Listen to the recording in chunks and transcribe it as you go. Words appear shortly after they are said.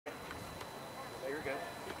You're good.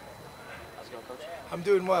 How's it going, Coach? I'm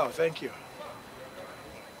doing well, thank you.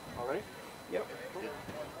 All ready? Yep. Cool.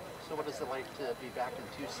 So what is it like to be back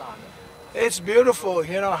in Tucson? It's beautiful.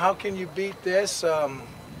 You know, how can you beat this?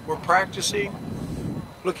 We're practicing,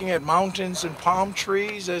 looking at mountains and palm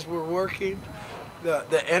trees as we're working.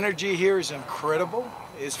 The energy here is incredible.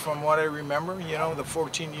 It's from what I remember, you know, the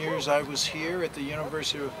 14 years I was here at the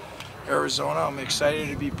University of Arizona. I'm excited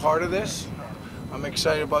to be part of this. I'm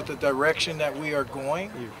excited about the direction that we are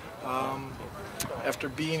going. After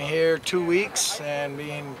being here 2 weeks and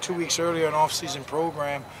being 2 weeks earlier an off-season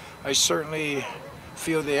program, I certainly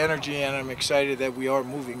feel the energy, and I'm excited that we are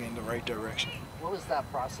moving in the right direction. What was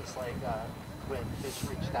that process like when Fish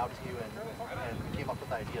reached out to you and came up with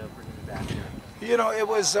the idea of bringing you back here? You know, it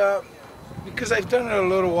was because I've done it a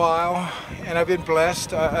little while, and I've been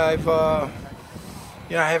blessed. You know,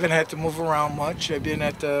 I haven't had to move around much. I've been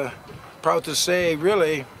at the, proud to say,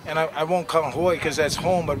 really, and I won't count Hawaii because that's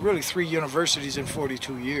home, but really 3 universities in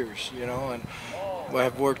 42 years, you know, and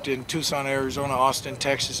I've worked in Tucson, Arizona, Austin,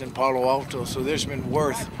 Texas, and Palo Alto, so there's been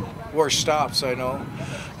worse stops, I know.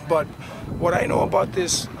 But what I know about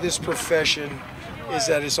this profession is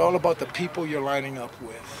that it's all about the people you're lining up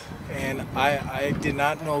with. And I did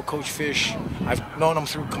not know Coach Fish. I've known him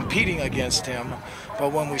through competing against him.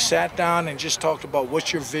 But when we sat down and just talked about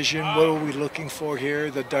what's your vision, what are we looking for here,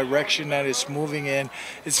 the direction that it's moving in,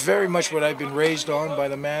 it's very much what I've been raised on by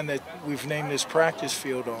the man that we've named this practice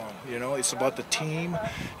field on. You know, it's about the team.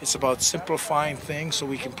 It's about simplifying things so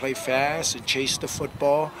we can play fast and chase the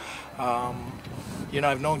football. You know,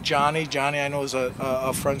 I've known Johnny. Johnny, I know, is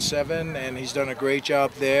a front seven, and he's done a great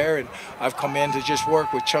job there. And I've come in to just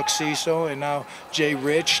work with Chuck Cecil and now Jay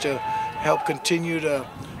Rich to help continue to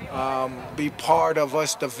be part of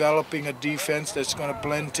us developing a defense that's going to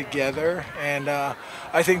blend together. And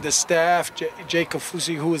I think the staff, Jay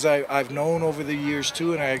Kafusi, who I've known over the years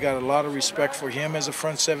too, and I got a lot of respect for him as a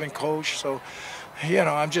front seven coach. So, you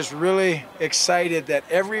know, I'm just really excited that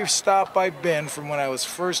every stop I've been, from when I was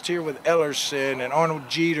first here with Ellerson and Arnold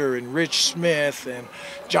Jeter and Rich Smith and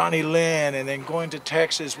Johnny Lynn, and then going to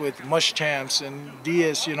Texas with Muschamps and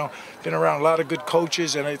Diaz, you know, been around a lot of good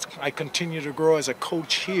coaches, and I continue to grow as a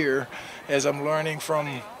coach here as I'm learning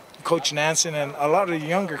from Coach Nansen and a lot of the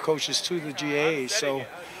younger coaches too, the GAs. So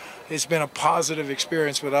it's been a positive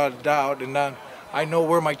experience without a doubt. And I know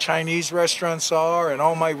where my Chinese restaurants are, and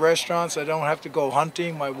all my restaurants. I don't have to go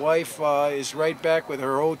hunting. My wife is right back with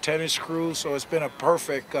her old tennis crew, so it's been a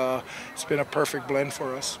perfect blend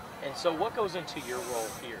for us. And so what goes into your role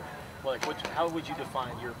here? Like, how would you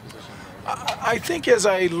define your position? I think as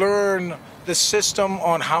I learn the system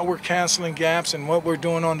on how we're canceling gaps and what we're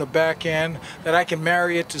doing on the back end, that I can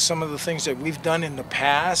marry it to some of the things that we've done in the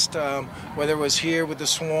past, whether it was here with the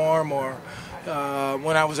Swarm or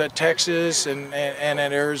when I was at Texas and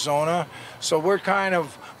at Arizona. So we're kind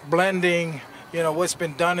of blending, you know, what's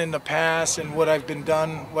been done in the past and what I've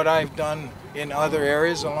done in other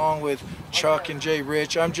areas, along with Chuck and Jay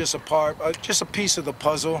Rich. I'm just a piece of the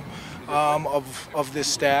puzzle of this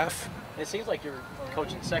staff. It seems like you're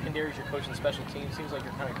coaching secondaries, you're coaching special teams. Seems like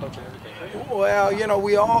you're kind of coaching everything, right? Well, you know,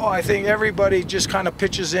 I think everybody just kind of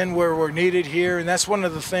pitches in where we're needed here, and that's one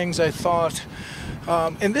of the things I thought.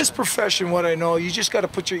 In this profession, what I know, you just got to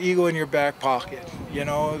put your ego in your back pocket. You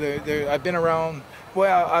know, I've been around,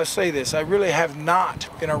 well, I'll say this, I really have not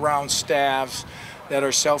been around staffs that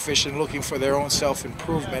are selfish and looking for their own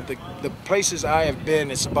self-improvement. The places I have been,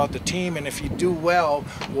 it's about the team, and if you do well,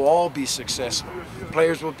 we'll all be successful.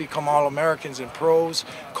 Players will become All-Americans and pros.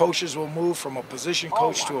 Coaches will move from a position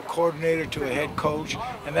coach to a coordinator to a head coach,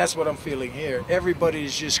 and that's what I'm feeling here. Everybody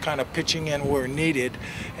is just kind of pitching in where needed,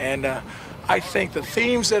 and I think the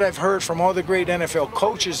themes that I've heard from all the great NFL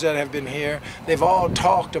coaches that have been here, they've all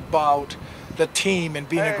talked about the team and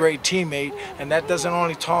being a great teammate, and that doesn't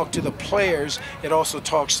only talk to the players, it also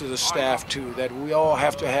talks to the staff too, that we all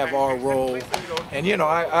have to have our role. And you know,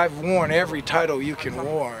 I've worn every title you can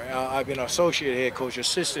wear. I've been associate head coach,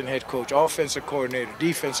 assistant head coach, offensive coordinator,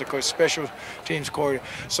 defensive coach, special teams coordinator.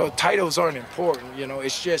 So titles aren't important, you know,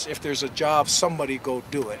 it's just if there's a job, somebody go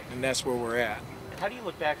do it, and that's where we're at. How do you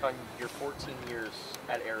look back on your 14 years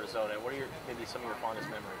at Arizona? What are maybe some of your fondest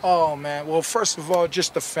memories? Oh man, well, first of all,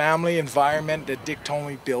 just the family environment that Dick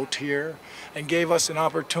Tomey built here and gave us an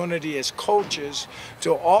opportunity as coaches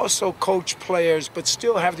to also coach players, but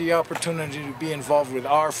still have the opportunity to be involved with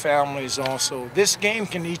our families also. This game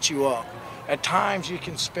can eat you up. At times you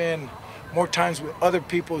can spend more times with other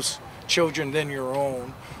people's children than your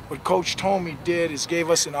own. What Coach Tomey did is gave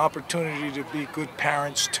us an opportunity to be good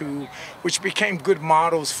parents too, which became good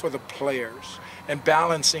models for the players, and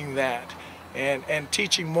balancing that. and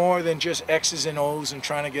teaching more than just X's and O's and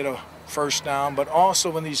trying to get a first down, but also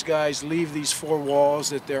when these guys leave these four walls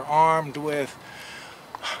that they're armed with,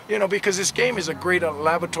 you know, because this game is a great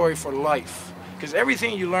laboratory for life. Because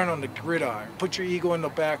everything you learn on the gridiron, put your ego in the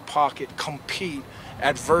back pocket, compete,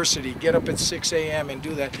 adversity, get up at 6 a.m. and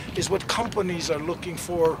do that, is what companies are looking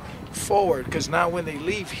for forward. Because now when they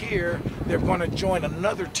leave here, they're going to join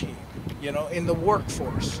another team, you know, in the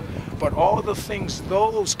workforce. But all the things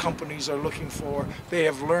those companies are looking for, they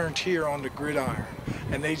have learned here on the gridiron.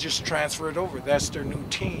 And they just transfer it over. That's their new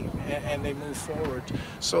team, and they move forward.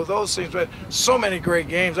 So those things, but so many great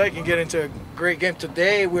games. I can get into a great game.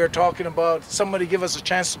 Today we were talking about somebody give us a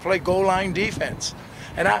chance to play goal line defense.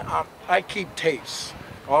 And I keep tapes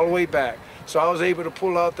all the way back. So I was able to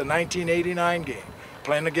pull out the 1989 game,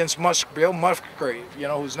 playing against Bill Musgrave, you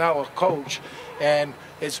know, who's now a coach. And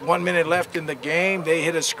it's 1 minute left in the game. They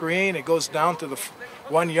hit a screen. It goes down to the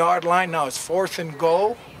 1 yard line. Now it's 4th and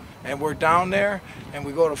goal. And we're down there, and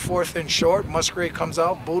we go to 4th and short. Musgrave comes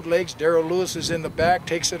out, bootlegs. Darrell Lewis is in the back,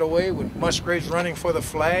 takes it away with Musgrave's running for the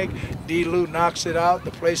flag. D. Lou knocks it out.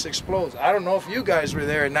 The place explodes. I don't know if you guys were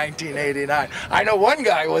there in 1989. I know one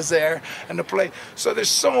guy was there, and the play. So there's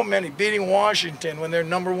so many. Beating Washington when they're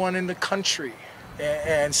 #1 in the country,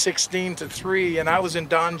 and 16-3. And I was in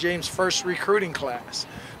Don James' first recruiting class.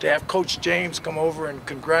 To have Coach James come over and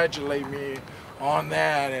congratulate me on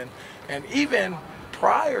that, and even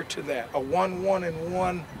prior to that, a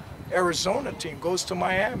 1-1-1 Arizona team goes to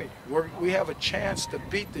Miami. We have a chance to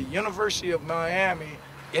beat the University of Miami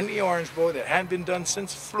in the Orange Bowl that hadn't been done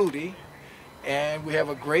since Flutie. And we have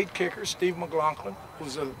a great kicker, Steve McLaughlin,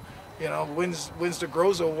 who's wins the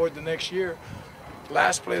Groza Award the next year.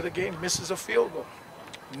 Last play of the game, misses a field goal.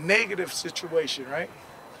 Negative situation, right?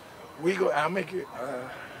 We go, I'll make it.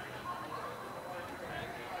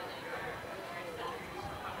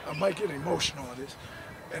 I might get emotional on this.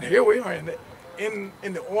 And here we are in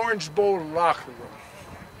the Orange Bowl locker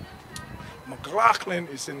room. McLaughlin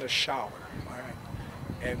is in the shower, all right,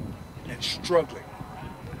 and struggling.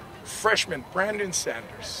 Freshman Brandon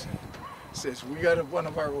Sanders says, we got one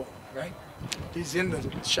of our own, right? He's in the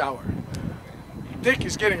shower. Dick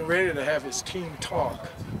is getting ready to have his team talk.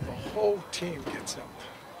 The whole team gets up,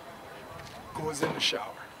 goes in the shower,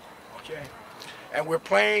 okay? And we're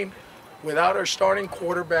playing without our starting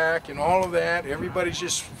quarterback and all of that. Everybody's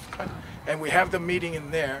just, and we have the meeting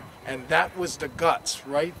in there, and that was the guts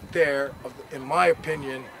right there, in my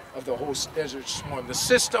opinion, of the whole Desert Storm. The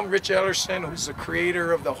system, Rich Ellerson, who's the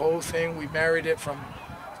creator of the whole thing, we married it from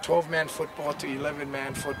 12-man football to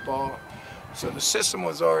 11-man football. So the system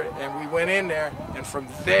was already, and we went in there, and from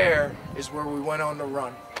there is where we went on the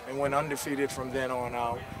run and went undefeated from then on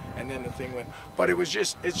out. And then the thing went, but it's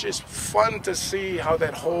just fun to see how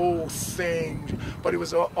that whole thing, but it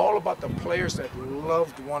was all about the players that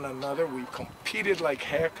loved one another. We competed like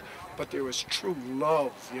heck, but there was true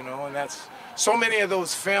love, you know, and that's so many of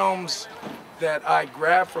those films that I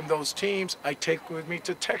grab from those teams, I take with me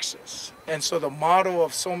to Texas. And so the motto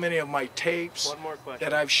of so many of my tapes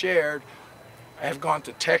that I've shared, I have gone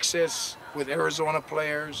to Texas with Arizona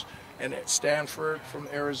players, and at Stanford from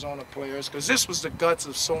Arizona players, because this was the guts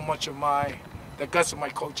of so much of my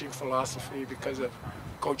coaching philosophy, because of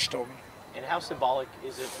Coach told me. And how symbolic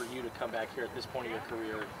is it for you to come back here at this point of your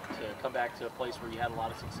career, to come back to a place where you had a lot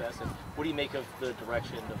of success? And what do you make of the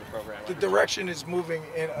direction of the program? The direction is moving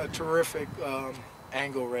in a terrific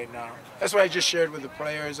angle right now. That's what I just shared with the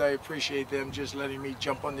players. I appreciate them just letting me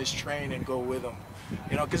jump on this train and go with them.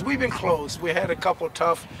 You know, because we've been close. We had a couple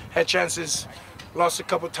had chances. Lost a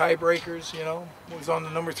couple tiebreakers, you know. Was on the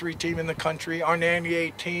 #3 team in the country. Our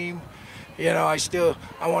 98 team, you know,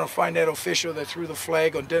 I want to find that official that threw the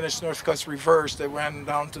flag on Dennis Northcutt's reverse that ran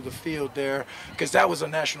down to the field there, because that was a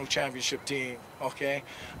national championship team, okay?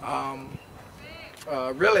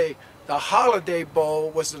 Really, the Holiday Bowl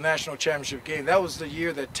was the national championship game. That was the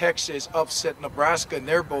year that Texas upset Nebraska in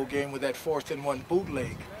their bowl game with that 4th-and-1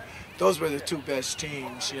 bootleg. Those were the two best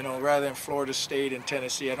teams, you know, rather than Florida State and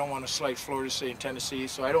Tennessee. I don't want to slight Florida State and Tennessee,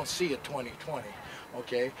 so I don't see a 2020,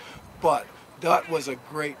 okay? But that was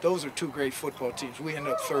those are two great football teams. We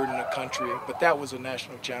ended up 3rd in the country, but that was a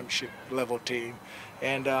national championship level team.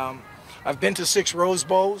 And I've been to 6 Rose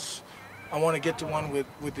Bowls. I want to get to one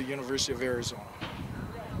with the University of Arizona.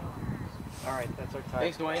 All right, that's our time.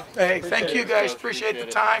 Thanks, Duane. Hey, thank you guys. Appreciate the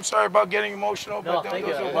time. Sorry about getting emotional. No, but thank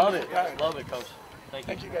you. I love it. Love it, Coach.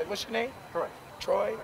 Thank you guys. What's your name? Troy. Troy.